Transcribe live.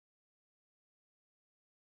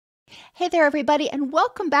Hey there, everybody, and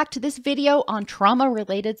welcome back to this video on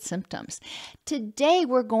trauma-related symptoms. Today,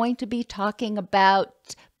 we're going to be talking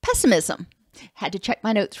about pessimism. Had to check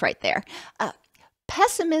my notes right there.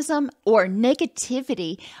 Pessimism or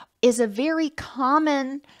negativity is a very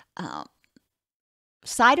common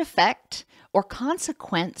side effect or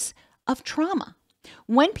consequence of trauma.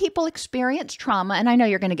 When people experience trauma, and I know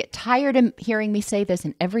you're going to get tired of hearing me say this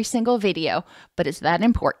in every single video, but it's that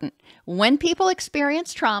important. When people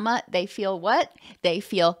experience trauma, they feel what? They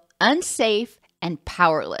feel unsafe and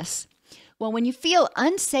powerless. Well, when you feel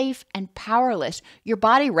unsafe and powerless, your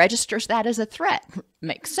body registers that as a threat.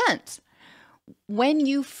 Makes sense. When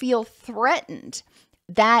you feel threatened,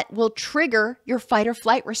 that will trigger your fight or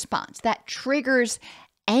flight response. That triggers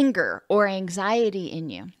anger or anxiety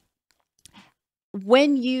in you.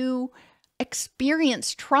 When you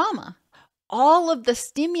experience trauma, all of the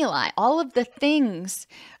stimuli, all of the things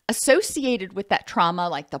associated with that trauma,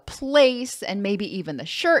 like the place and maybe even the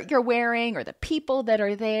shirt you're wearing or the people that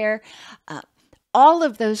are there, all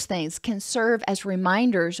of those things can serve as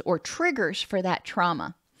reminders or triggers for that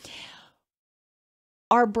trauma.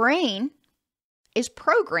 Our brain is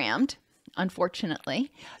programmed,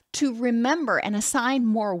 unfortunately, to remember and assign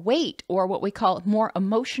more weight, or what we call more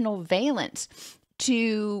emotional valence,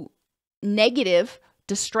 to negative,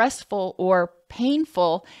 distressful, or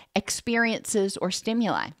painful experiences or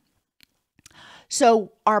stimuli.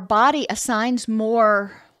 So our body assigns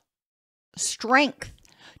more strength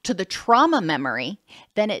to the trauma memory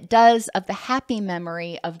than it does of the happy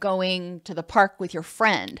memory of going to the park with your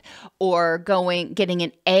friend or getting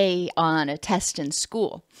an A on a test in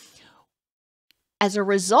school. As a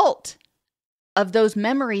result of those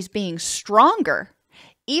memories being stronger,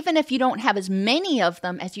 even if you don't have as many of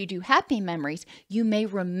them as you do happy memories, you may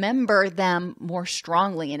remember them more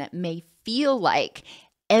strongly, and it may feel like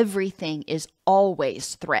everything is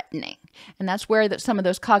always threatening. And that's where some of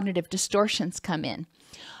those cognitive distortions come in.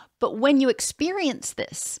 But when you experience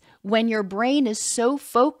this, when your brain is so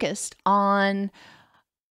focused on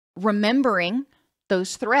remembering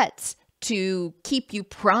those threats to keep you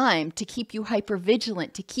primed, to keep you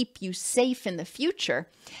hypervigilant, to keep you safe in the future,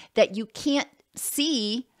 that you can't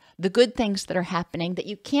see the good things that are happening, that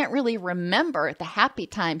you can't really remember the happy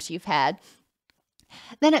times you've had,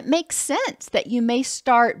 then it makes sense that you may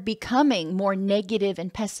start becoming more negative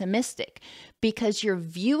and pessimistic because you're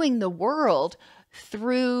viewing the world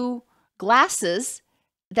through glasses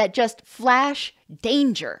that just flash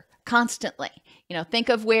danger constantly. You know, think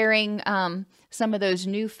of wearing some of those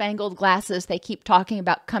newfangled glasses they keep talking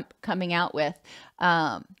about coming out with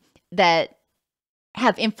that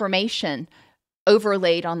have information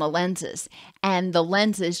overlaid on the lenses, and the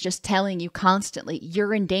lens is just telling you constantly,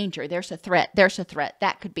 you're in danger, there's a threat,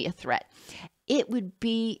 that could be a threat. It would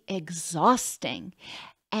be exhausting,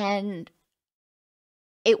 and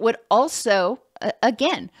it would also,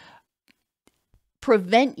 again,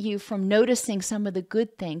 prevent you from noticing some of the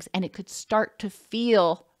good things, and it could start to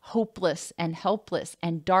feel hopeless and helpless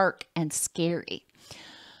and dark and scary.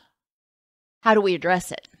 How do we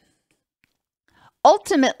address it?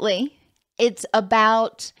 Ultimately, it's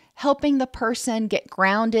about helping the person get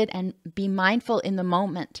grounded and be mindful in the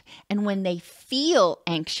moment. And when they feel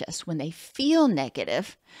anxious, when they feel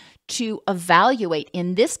negative, to evaluate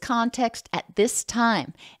in this context at this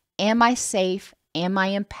time, am I safe? Am I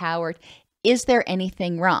empowered? Is there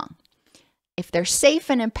anything wrong? If they're safe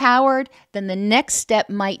and empowered, then the next step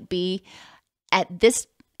might be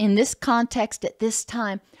in this context at this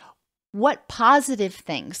time, what positive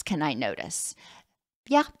things can I notice?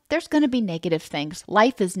 Yeah, there's going to be negative things.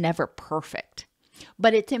 Life is never perfect.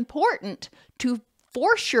 But it's important to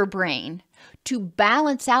force your brain to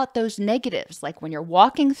balance out those negatives. Like when you're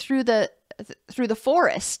walking through the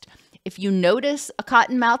forest, if you notice a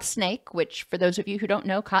cottonmouth snake, which for those of you who don't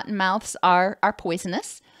know, cottonmouths are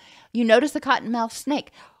poisonous. You notice the cottonmouth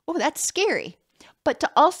snake. Oh, that's scary. But to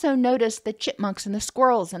also notice the chipmunks and the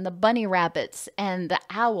squirrels and the bunny rabbits and the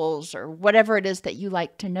owls or whatever it is that you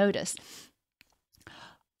like to notice.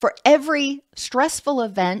 For every stressful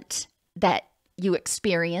event that you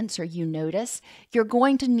experience or you notice, you're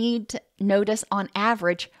going to need to notice on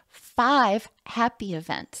average 5 happy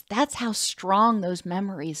events. That's how strong those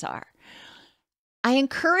memories are. I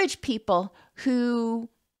encourage people who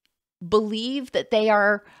believe that they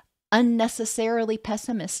are unnecessarily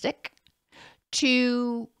pessimistic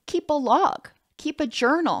to keep a log, keep a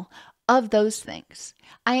journal of those things.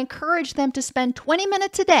 I encourage them to spend 20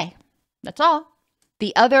 minutes a day. That's all.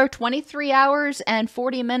 The other 23 hours and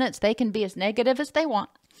 40 minutes, they can be as negative as they want.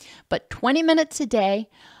 But 20 minutes a day,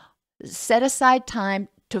 set aside time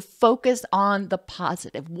to focus on the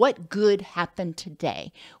positive. What good happened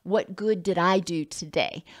today? What good did I do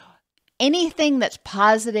today? Anything that's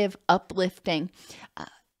positive, uplifting,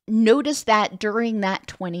 notice that during that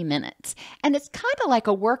 20 minutes. And it's kind of like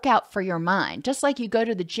a workout for your mind. Just like you go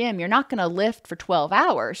to the gym, you're not going to lift for 12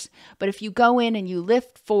 hours. But if you go in and you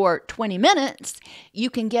lift for 20 minutes, you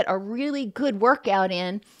can get a really good workout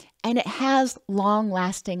in, and it has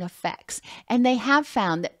long-lasting effects. And they have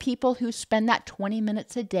found that people who spend that 20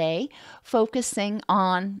 minutes a day focusing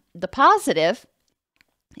on the positive,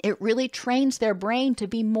 it really trains their brain to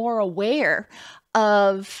be more aware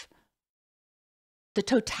of the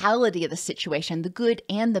totality of the situation, the good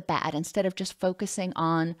and the bad, instead of just focusing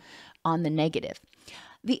on the negative.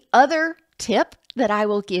 The other tip that I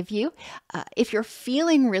will give you, if you're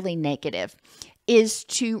feeling really negative, is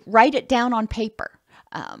to write it down on paper.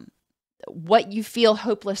 What you feel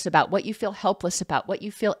hopeless about, what you feel helpless about, what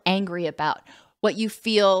you feel angry about, what you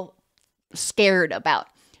feel scared about,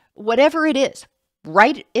 whatever it is,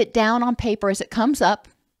 write it down on paper as it comes up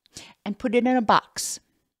and put it in a box.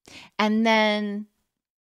 And then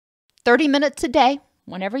 30 minutes a day,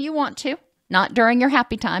 whenever you want to, not during your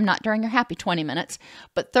happy time, not during your happy 20 minutes,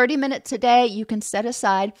 but 30 minutes a day you can set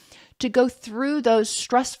aside to go through those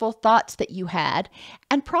stressful thoughts that you had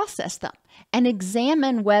and process them and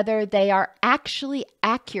examine whether they are actually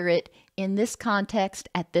accurate in this context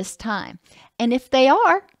at this time. And if they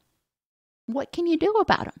are, what can you do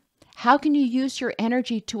about them? How can you use your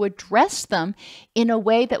energy to address them in a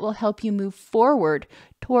way that will help you move forward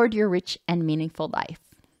toward your rich and meaningful life?